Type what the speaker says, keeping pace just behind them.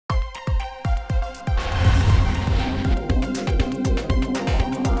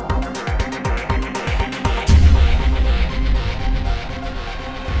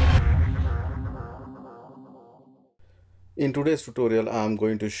In today's tutorial, I'm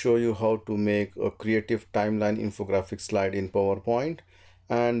going to show you how to make a creative timeline infographic slide in PowerPoint.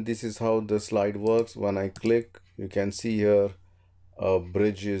 And this is how the slide works. When I click, you can see here a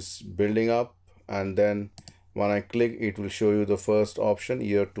bridge is building up. And then when I click, it will show you the first option,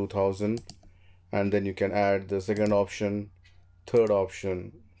 year 2000. And then you can add the second option, third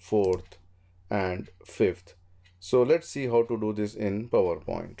option, fourth, and fifth. So let's see how to do this in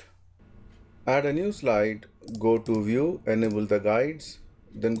PowerPoint. Add a new slide, go to View, enable the guides,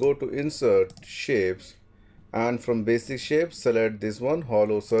 then go to Insert, Shapes, and from Basic Shapes, select this one,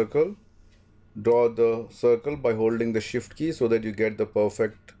 Hollow Circle. Draw the circle by holding the Shift key so that you get the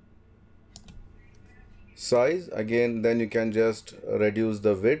perfect size. Again, then you can just reduce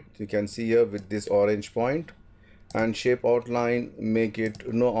the width. You can see here with this orange point. And Shape Outline, make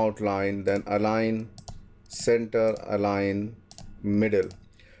it no outline, then Align, Center, Align, Middle.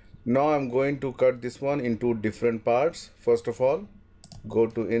 Now I'm going to cut this one into different parts. First of all, go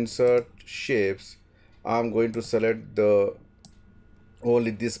to Insert, Shapes. I'm going to select the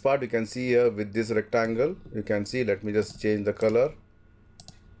only this part. You can see here with this rectangle. You can see, let me just change the color.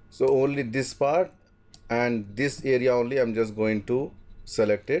 So only this part and this area only I'm just going to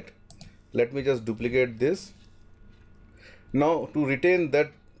select it. Let me just duplicate this. Now to retain that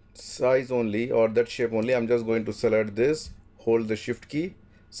size only or that shape only, I'm just going to select this, hold the Shift key,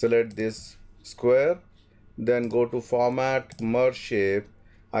 select this square, then go to Format, Merge Shape.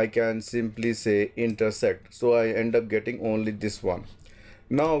 I can simply say Intersect, so I end up getting only this one.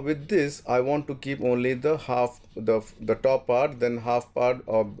 Now with this, I want to keep only the the top part, then half part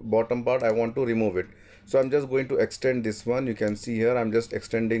or bottom part I want to remove it. So I'm just going to extend this one. You can see here I'm just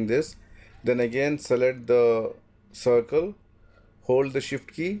extending this. Then again select the circle, hold the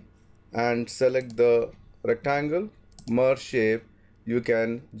Shift key and select the rectangle, merge shape. You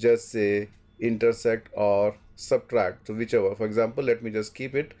can just say intersect or subtract, so whichever. For example, let me just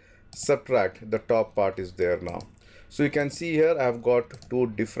keep it subtract, the top part is there now. So you can see here I've got two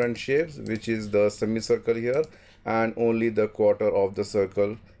different shapes, which is the semicircle here and only the quarter of the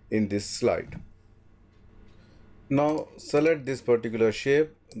circle in this slide. Now select this particular shape,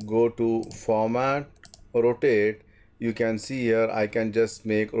 go to Format, Rotate. You can see here I can just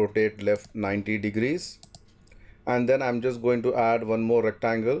make rotate left 90 degrees. And then I'm just going to add one more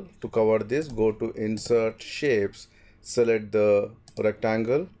rectangle to cover this. Go to Insert, Shapes, select the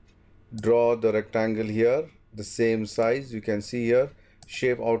rectangle, draw the rectangle here, the same size. You can see here,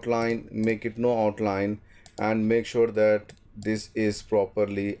 Shape Outline, make it no outline, and make sure that this is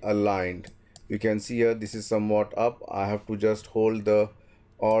properly aligned. You can see here this is somewhat up. I have to just hold the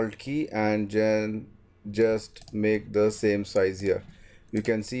Alt key and then just make the same size here. You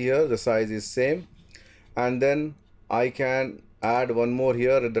can see here the size is same. And then I can add one more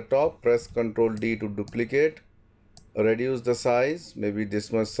here at the top. Press Ctrl D to duplicate, reduce the size, maybe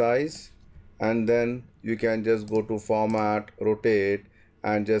this much size, and then you can just go to Format, Rotate,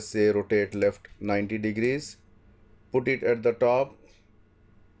 and just say rotate left 90 degrees. Put it at the top.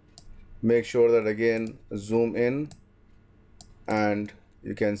 Make sure that again zoom in, and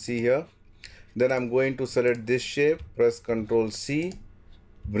you can see here. Then I'm going to select this shape, press Ctrl C,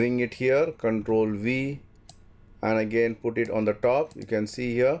 bring it here, Ctrl V, and again put it on the top. You can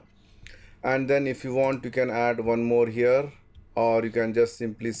see here. And then if you want, you can add one more here, or you can just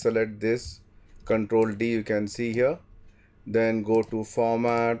simply select this, Ctrl D. You can see here. Then go to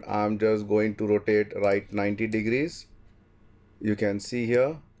Format. I'm just going to rotate right 90 degrees. You can see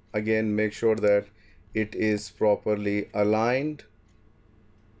here. Again, make sure that it is properly aligned.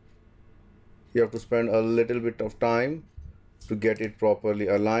 You have to spend a little bit of time to get it properly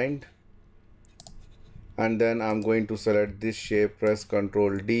aligned. And then I'm going to select this shape, press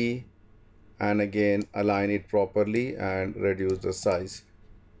Ctrl D, and again align it properly and reduce the size.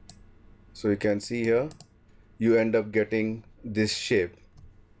 So you can see here you end up getting this shape.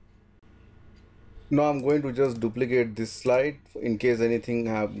 Now I'm going to just duplicate this slide in case anything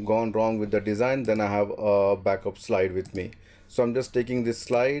have gone wrong with the design. Then I have a backup slide with me. So I'm just taking this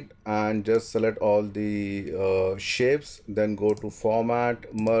slide and just select all the shapes, then go to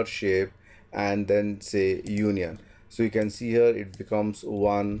Format, Merge Shape, and then say Union. So you can see here it becomes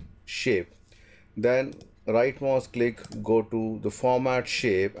one shape. Then right mouse click, go to the Format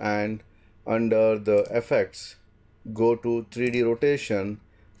Shape, and under the Effects go to 3D Rotation,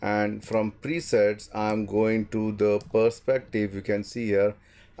 and from presets I'm going to the perspective. You can see here,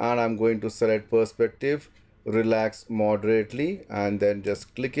 and I'm going to select perspective, relax moderately, and then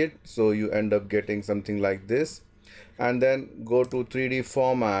just click it. So you end up getting something like this. And then go to 3D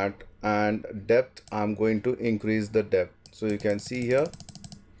format and depth. I'm going to increase the depth. So you can see here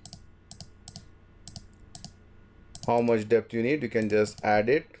how much depth you need, you can just add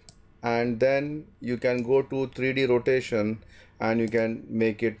it. And then you can go to 3D rotation and you can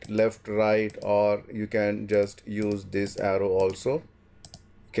make it left, right, or you can just use this arrow also.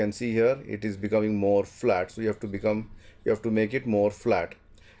 You can see here it is becoming more flat, so you have to make it more flat.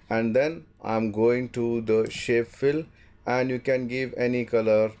 And then I'm going to the shape fill, and you can give any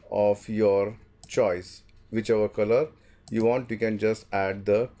color of your choice. Whichever color you want, you can just add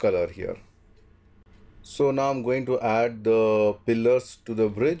the color here. So now I'm going to add the pillars to the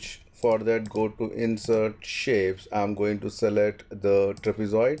bridge. For that, go to insert shapes. I'm going to select the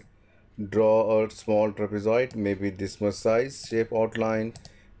trapezoid, draw a small trapezoid, maybe this much size, shape outline,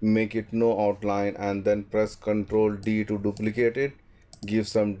 make it no outline, and then press Ctrl D to duplicate it, give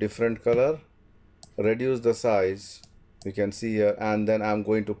some different color, reduce the size, you can see here. And then I'm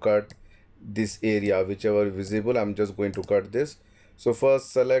going to cut this area, whichever visible, I'm just going to cut this. So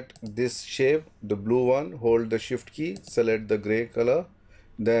first select this shape, the blue one, hold the shift key, select the gray color,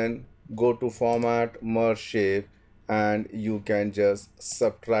 then go to format, merge shape, and you can just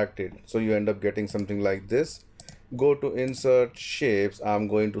subtract it, so you end up getting something like this. Go to insert shapes, I'm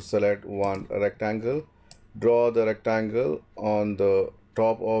going to select one rectangle, draw the rectangle on the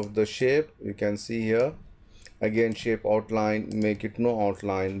top of the shape, you can see here. Again, shape outline, make it no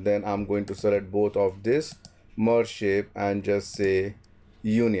outline, then I'm going to select both of this, merge shape, and just say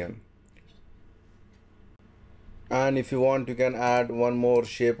union. And if you want, you can add one more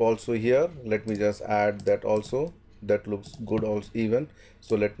shape also here. Let me just add that also. That looks good also even.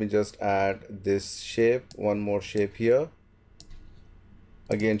 So let me just add this shape, one more shape here.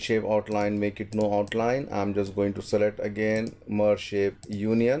 Again, shape outline, make it no outline. I'm just going to select again, merge shape,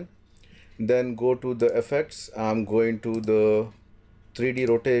 union. Then go to the effects. I'm going to the 3D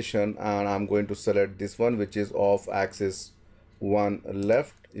rotation, and I'm going to select this one, which is off axis 1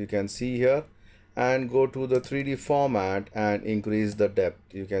 left, you can see here. And go to the 3D format and increase the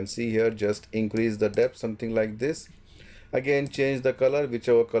depth, you can see here, just increase the depth, something like this. Again, change the color,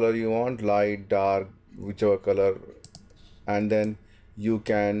 whichever color you want, light, dark, whichever color. And then you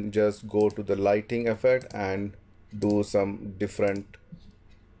can just go to the lighting effect and do some different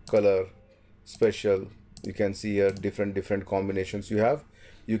color special. You can see here different combinations you have.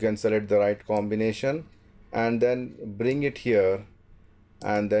 You can select the right combination and then bring it here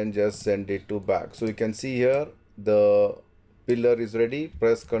and then just send it to back. So you can see here the pillar is ready.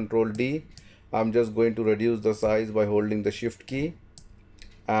 Press Ctrl D. I'm just going to reduce the size by holding the shift key.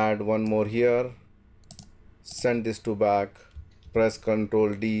 Add one more here, send this to back, press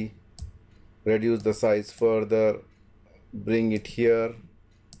Ctrl D, reduce the size further, bring it here,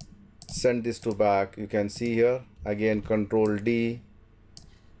 send this to back. You can see here again Ctrl D,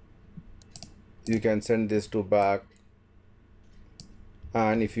 you can send this to back,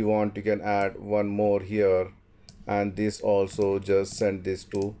 and if you want you can add one more here, and this also just send this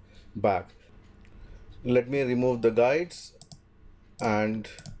to back. Let me remove the guides, and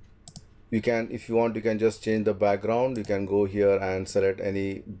you can, if you want, you can just change the background. You can go here and select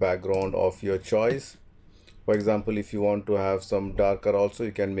any background of your choice. For example, if you want to have some darker also,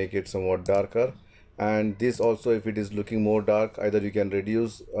 you can make it somewhat darker. And this also, if it is looking more dark, either you can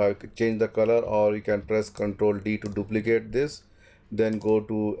reduce, change the color, or you can press Ctrl D to duplicate this. Then go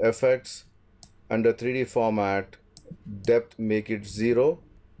to effects, under 3D format, depth, make it 0,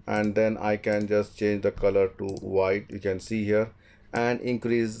 and then I can just change the color to white, you can see here, and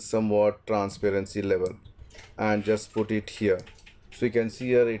increase somewhat transparency level and just put it here. So you can see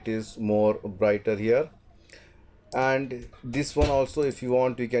here it is more brighter here. And this one also, if you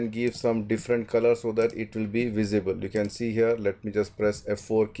want, you can give some different color so that it will be visible. You can see here, let me just press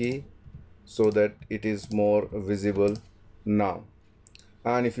F4 key so that it is more visible now.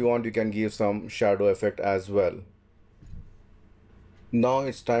 And if you want, you can give some shadow effect as well. Now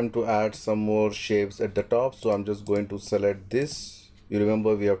it's time to add some more shapes at the top, so I'm just going to select this. You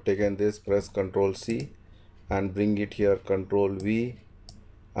remember we have taken this, press Ctrl C and bring it here, Ctrl V,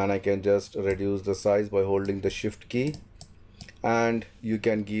 and I can just reduce the size by holding the shift key, and you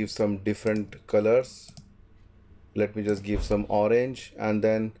can give some different colors. Let me just give some orange, and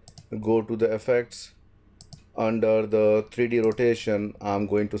then go to the effects. Under the 3D rotation, I'm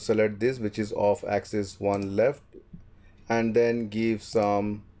going to select this, which is off axis 1 left, and then give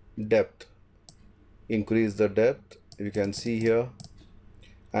some depth, increase the depth, you can see here,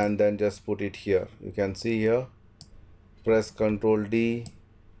 and then just put it here. You can see here, press Ctrl D,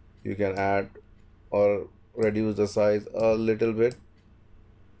 you can add or reduce the size a little bit.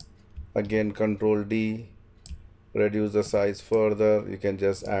 Again Ctrl D, reduce the size further, you can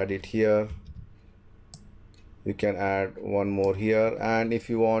just add it here. You can add one more here, and if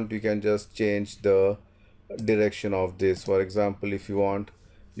you want, you can just change the direction of this. For example, if you want,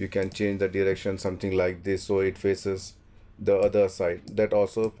 you can change the direction something like this so it faces the other side. That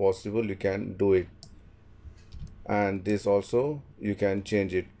also possible, you can do it. And this also you can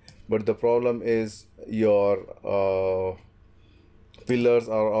change it, but the problem is your pillars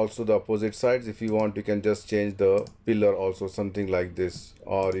are also the opposite sides. If you want, you can just change the pillar also something like this,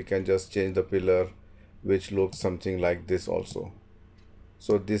 or you can just change the pillar which looks something like this also.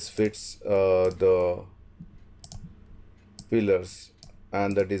 So this fits the pillars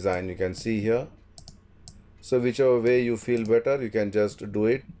and the design you can see here. So whichever way you feel better, you can just do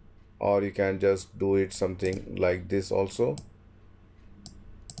it, or you can just do it something like this also.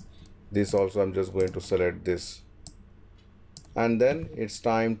 This also I'm just going to select this, and then it's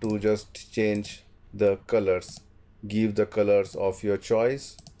time to just change the colors. Give the colors of your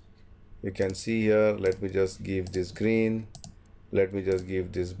choice. You can see here, let me just give this green, let me just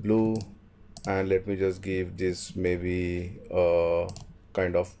give this blue, and let me just give this maybe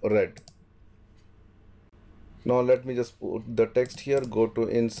kind of red. Now let me just put the text here. Go to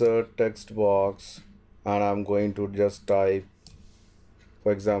insert text box, and I'm going to just type,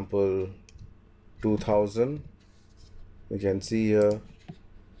 for example, 2000. You can see here,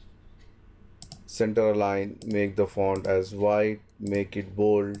 center align, make the font as white, make it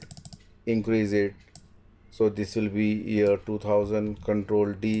bold, increase it. So this will be year 2000,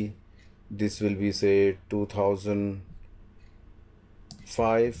 Control D. This will be say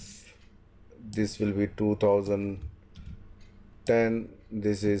 2005. This will be 2010.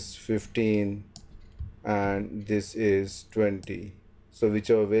 This is 15, and this is 20. So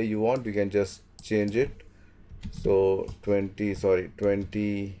whichever way you want, you can just change it. So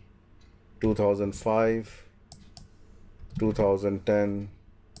 2005, 2010,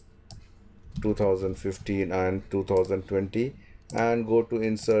 2015, and 2020, and go to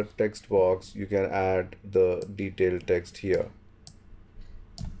insert text box. You can add the detailed text here.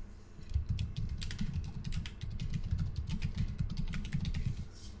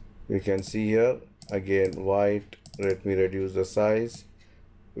 You can see here again white. Let me reduce the size.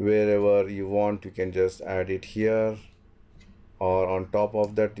 Wherever you want, you can just add it here, or on top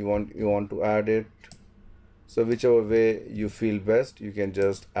of that you want to add it. So whichever way you feel best, you can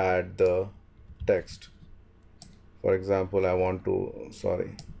just add the text. For example, I want to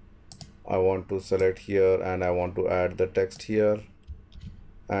select here, and I want to add the text here,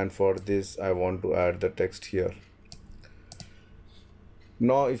 and for this I want to add the text here.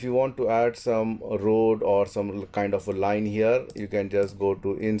 Now if you want to add some road or some kind of a line here, you can just go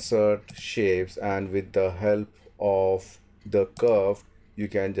to insert shapes, and with the help of the curve, you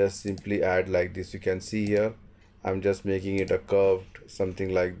can just simply add like this. You can see here, I'm just making it a curved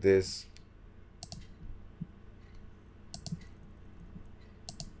something like this.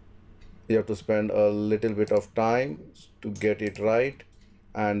 You have to spend a little bit of time to get it right,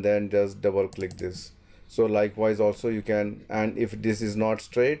 and then just double click this. So likewise also you can, and if this is not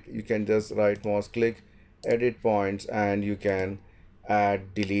straight, you can just right mouse click, edit points, and you can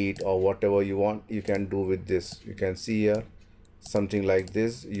add, delete, or whatever you want you can do with this. You can see here something like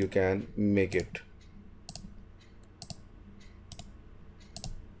this, you can make it.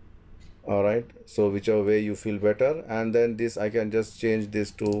 All right, so whichever way you feel better. And then this, I can just change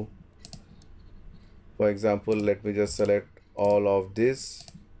this to, for example, let me just select all of this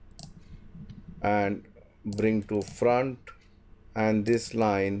and bring to front, and this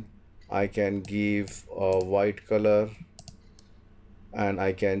line I can give a white color, and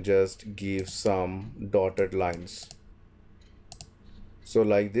I can just give some dotted lines. So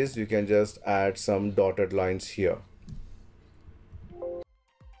like this, you can just add some dotted lines here.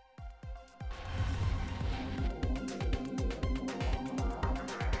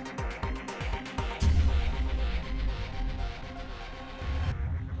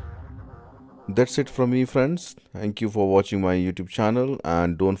 That's it from me, friends. Thank you for watching my YouTube channel,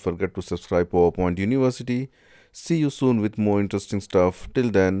 and don't forget to subscribe PowerPoint University. See you soon with more interesting stuff.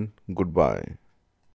 Till then, goodbye.